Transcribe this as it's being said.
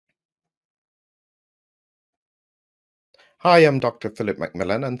Hi, I'm Dr. Philip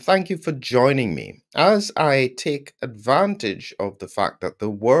McMillan, and thank you for joining me as I take advantage of the fact that the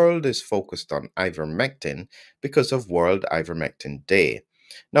world is focused on ivermectin because of World Ivermectin Day.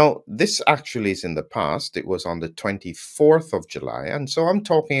 Now, this actually is in the past. It was on the 24th of July, and so I'm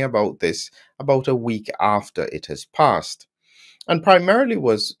talking about this about a week after it has passed. And primarily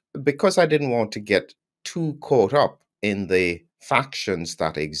was because I didn't want to get too caught up in the factions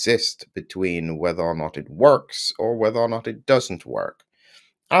that exist between whether or not it works or whether or not it doesn't work.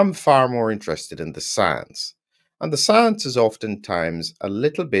 I'm far more interested in the science. And the science is oftentimes a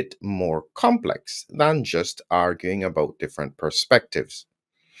little bit more complex than just arguing about different perspectives.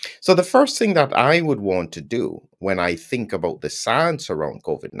 So, the first thing that I would want to do when I think about the science around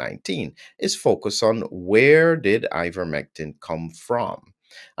COVID 19 is focus on where did ivermectin come from?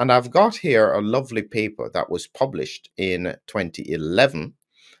 And I've got here a lovely paper that was published in 2011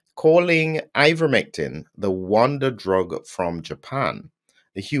 calling ivermectin the wonder drug from Japan,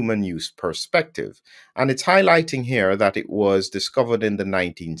 the human use perspective. And it's highlighting here that it was discovered in the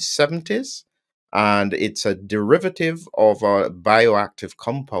 1970s and it's a derivative of a bioactive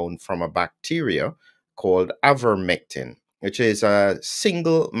compound from a bacteria called avermectin, which is a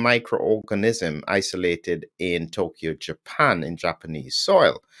single microorganism isolated in Tokyo, Japan, in Japanese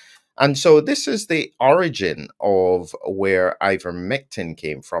soil. And so this is the origin of where ivermectin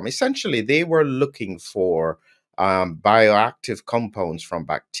came from. Essentially, they were looking for bioactive compounds from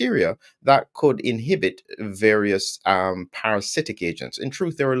bacteria that could inhibit various parasitic agents. In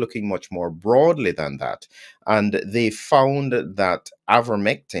truth, they were looking much more broadly than that. And they found that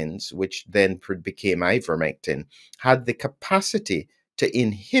avermectins, which then became ivermectin, had the capacity to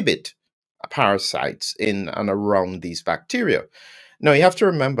inhibit parasites in and around these bacteria. Now, you have to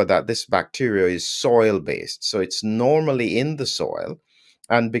remember that this bacteria is soil based, so it's normally in the soil.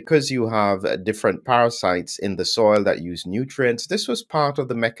 And because you have different parasites in the soil that use nutrients, this was part of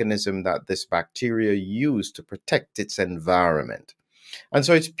the mechanism that this bacteria used to protect its environment. And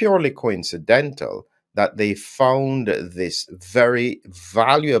so it's purely coincidental that they found this very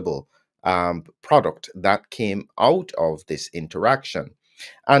valuable product that came out of this interaction.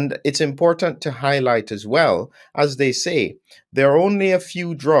 And it's important to highlight as well, as they say, there are only a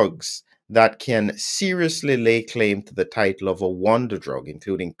few drugs that can seriously lay claim to the title of a wonder drug,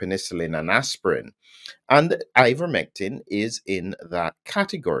 including penicillin and aspirin. And ivermectin is in that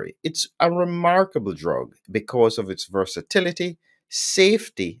category. It's a remarkable drug because of its versatility,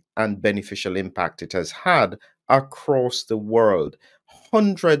 safety, and beneficial impact it has had across the world.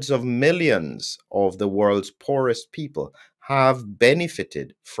 Hundreds of millions of the world's poorest people have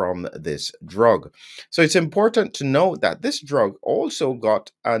benefited from this drug. So it's important to note that this drug also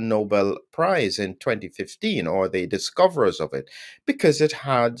got a Nobel Prize in 2015, or the discoverers of it, because it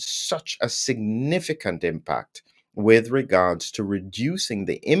had such a significant impact with regards to reducing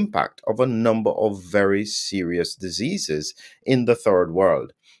the impact of a number of very serious diseases in the third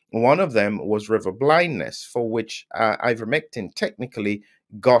world. One of them was river blindness, for which ivermectin technically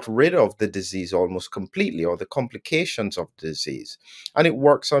got rid of the disease almost completely, or the complications of the disease. And it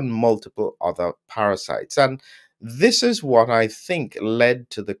works on multiple other parasites. And this is what I think led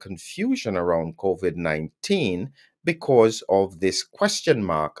to the confusion around COVID 19 because of this question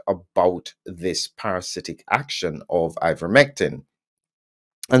mark about this parasitic action of ivermectin.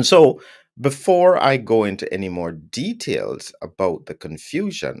 And so, before I go into any more details about the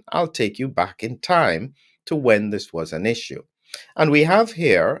confusion, I'll take you back in time to when this was an issue. And we have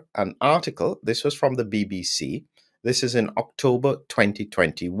here an article. This was from the BBC. This is in October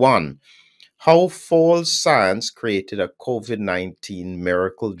 2021. How false science created a COVID 19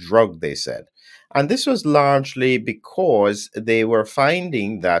 miracle drug, they said. And this was largely because they were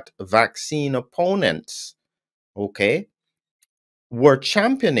finding that vaccine opponents, okay, were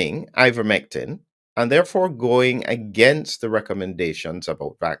championing ivermectin and therefore going against the recommendations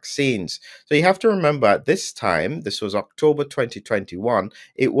about vaccines. So you have to remember at this time, this was October 2021,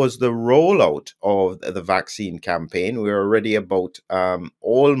 it was the rollout of the vaccine campaign. We were already about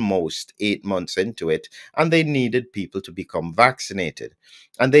almost 8 months into it, and they needed people to become vaccinated.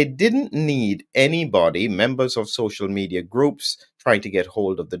 And they didn't need anybody, members of social media groups, trying to get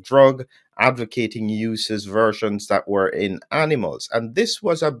hold of the drug, advocating uses versions that were in animals. And this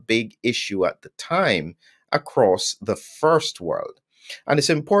was a big issue at the time across the first world. And it's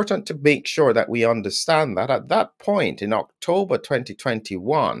important to make sure that we understand that at that point in October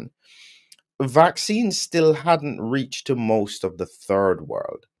 2021, vaccines still hadn't reached to most of the third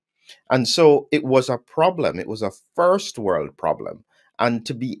world. And so it was a problem. It was a first world problem. And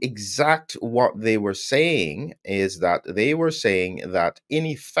to be exact, what they were saying is that they were saying that in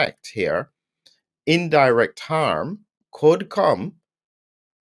effect here, indirect harm could come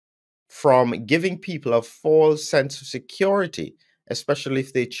from giving people a false sense of security, especially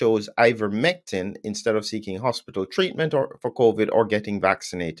if they chose ivermectin instead of seeking hospital treatment or for COVID or getting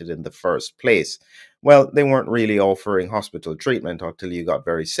vaccinated in the first place. Well, they weren't really offering hospital treatment until you got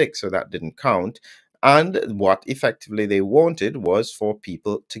very sick, so that didn't count. And what effectively they wanted was for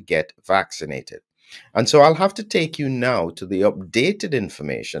people to get vaccinated. And so I'll have to take you now to the updated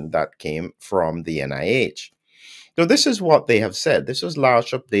information that came from the NIH. So this is what they have said. This was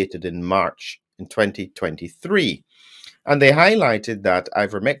last updated in March in 2023. And they highlighted that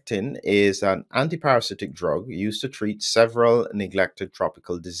ivermectin is an antiparasitic drug used to treat several neglected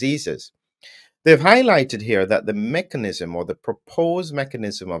tropical diseases. They've highlighted here that the mechanism or the proposed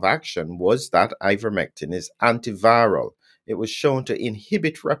mechanism of action was that ivermectin is antiviral. It was shown to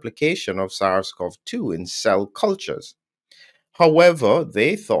inhibit replication of SARS-CoV-2 in cell cultures. However,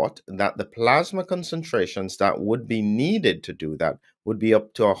 they thought that the plasma concentrations that would be needed to do that would be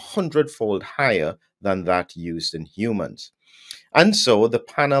up to 100-fold higher than that used in humans. And so the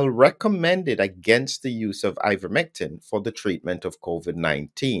panel recommended against the use of ivermectin for the treatment of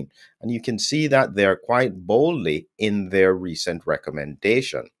COVID-19. And you can see that there quite boldly in their recent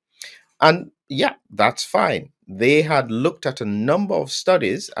recommendation. And yeah, that's fine. They had looked at a number of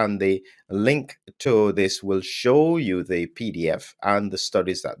studies, and the link to this will show you the PDF and the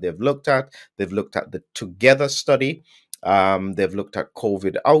studies that they've looked at. They've looked at the Together study. They've looked at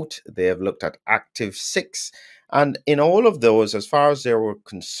COVID Out. They have looked at Active 6. And in all of those, as far as they were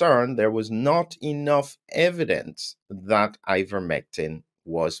concerned, there was not enough evidence that ivermectin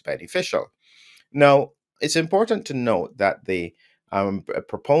was beneficial. Now, it's important to note that the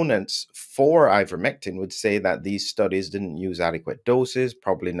proponents for ivermectin would say that these studies didn't use adequate doses,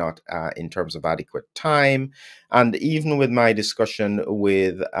 probably not in terms of adequate time. And even with my discussion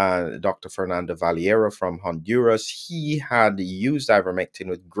with Dr. Fernando Valiera from Honduras, he had used ivermectin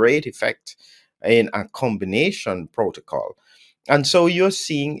with great effect in a combination protocol. And so you're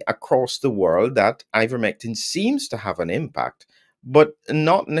seeing across the world that ivermectin seems to have an impact, but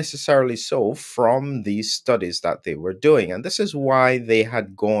not necessarily so from these studies that they were doing. And this is why they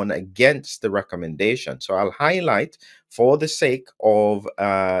had gone against the recommendation. So I'll highlight, for the sake of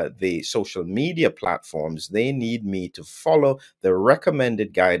the social media platforms, they need me to follow the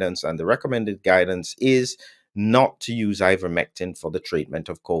recommended guidance. And the recommended guidance is not to use ivermectin for the treatment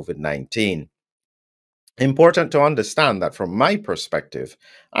of COVID-19. Important to understand that from my perspective,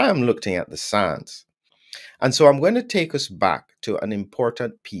 I am looking at the science. And so I'm going to take us back to an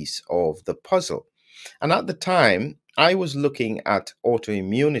important piece of the puzzle. And at the time, I was looking at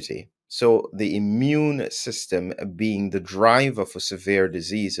autoimmunity. So the immune system being the driver for severe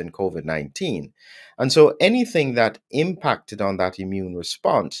disease in COVID-19. And so anything that impacted on that immune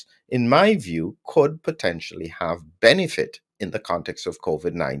response, in my view, could potentially have benefit in the context of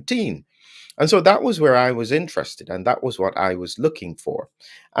COVID-19. And so that was where I was interested, and that was what I was looking for.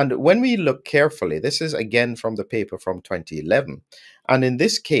 And when we look carefully, this is again from the paper from 2011. And in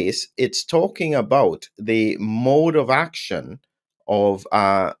this case, it's talking about the mode of action of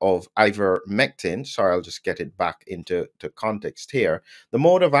ivermectin. Sorry, I'll just get it back into context here. The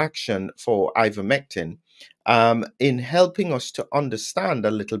mode of action for ivermectin in helping us to understand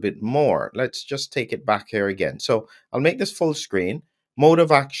a little bit more. Let's just take it back here again. So I'll make this full screen. Mode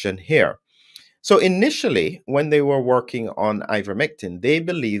of action here. So initially, when they were working on ivermectin, they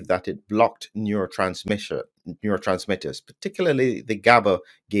believed that it blocked neurotransmitters, particularly the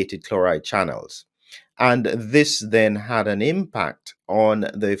GABA-gated chloride channels. And this then had an impact on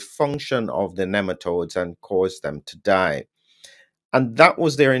the function of the nematodes and caused them to die. And that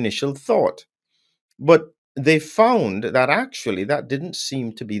was their initial thought. But they found that actually that didn't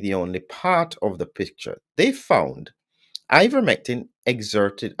seem to be the only part of the picture. They found ivermectin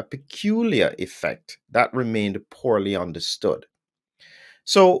exerted a peculiar effect that remained poorly understood.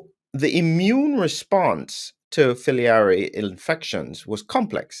 So the immune response to filiary infections was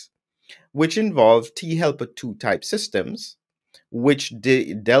complex, which involved T helper 2 type systems, which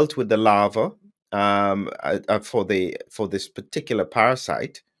dealt with the larva for this particular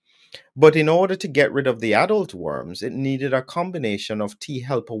parasite. But in order to get rid of the adult worms, it needed a combination of T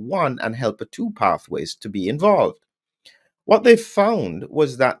helper 1 and helper 2 pathways to be involved. What they found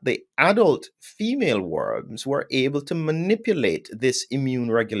was that the adult female worms were able to manipulate this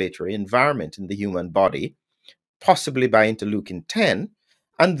immune regulatory environment in the human body, possibly by interleukin 10,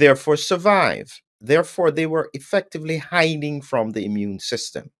 and therefore survive. Therefore, they were effectively hiding from the immune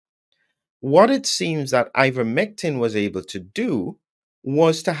system. What it seems that ivermectin was able to do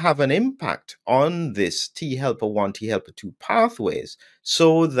was to have an impact on this T helper 1, T helper 2 pathways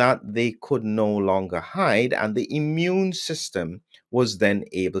so that they could no longer hide, and the immune system was then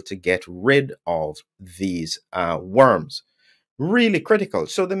able to get rid of these worms. Really critical.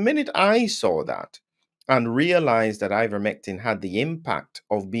 So the minute I saw that and realized that ivermectin had the impact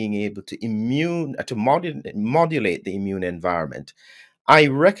of being able to modulate the immune environment, I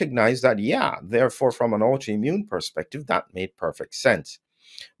recognized that, yeah, therefore, from an autoimmune perspective, that made perfect sense.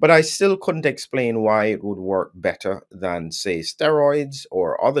 But I still couldn't explain why it would work better than, say, steroids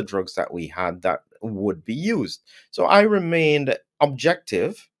or other drugs that we had that would be used. So I remained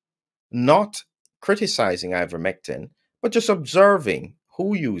objective, not criticizing ivermectin, but just observing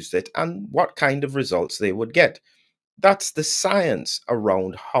who used it and what kind of results they would get. That's the science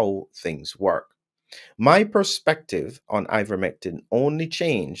around how things work. My perspective on ivermectin only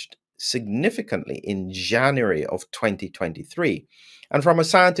changed significantly in January of 2023. And from a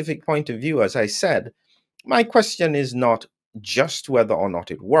scientific point of view, as I said, my question is not just whether or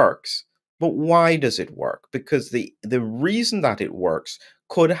not it works, but why does it work? Because the reason that it works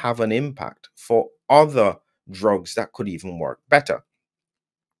could have an impact for other drugs that could even work better.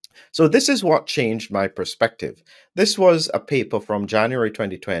 So this is what changed my perspective. This was a paper from January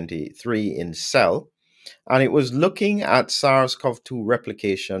 2023 in Cell, and it was looking at SARS-CoV-2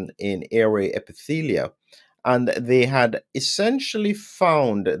 replication in airway epithelia. And they had essentially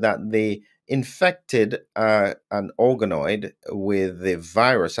found that they infected an organoid with the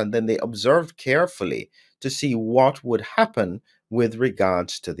virus, and then they observed carefully to see what would happen with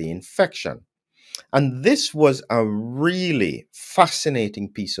regards to the infection. And this was a really fascinating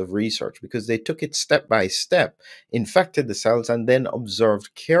piece of research because they took it step by step, infected the cells, and then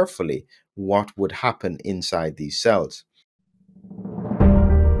observed carefully what would happen inside these cells.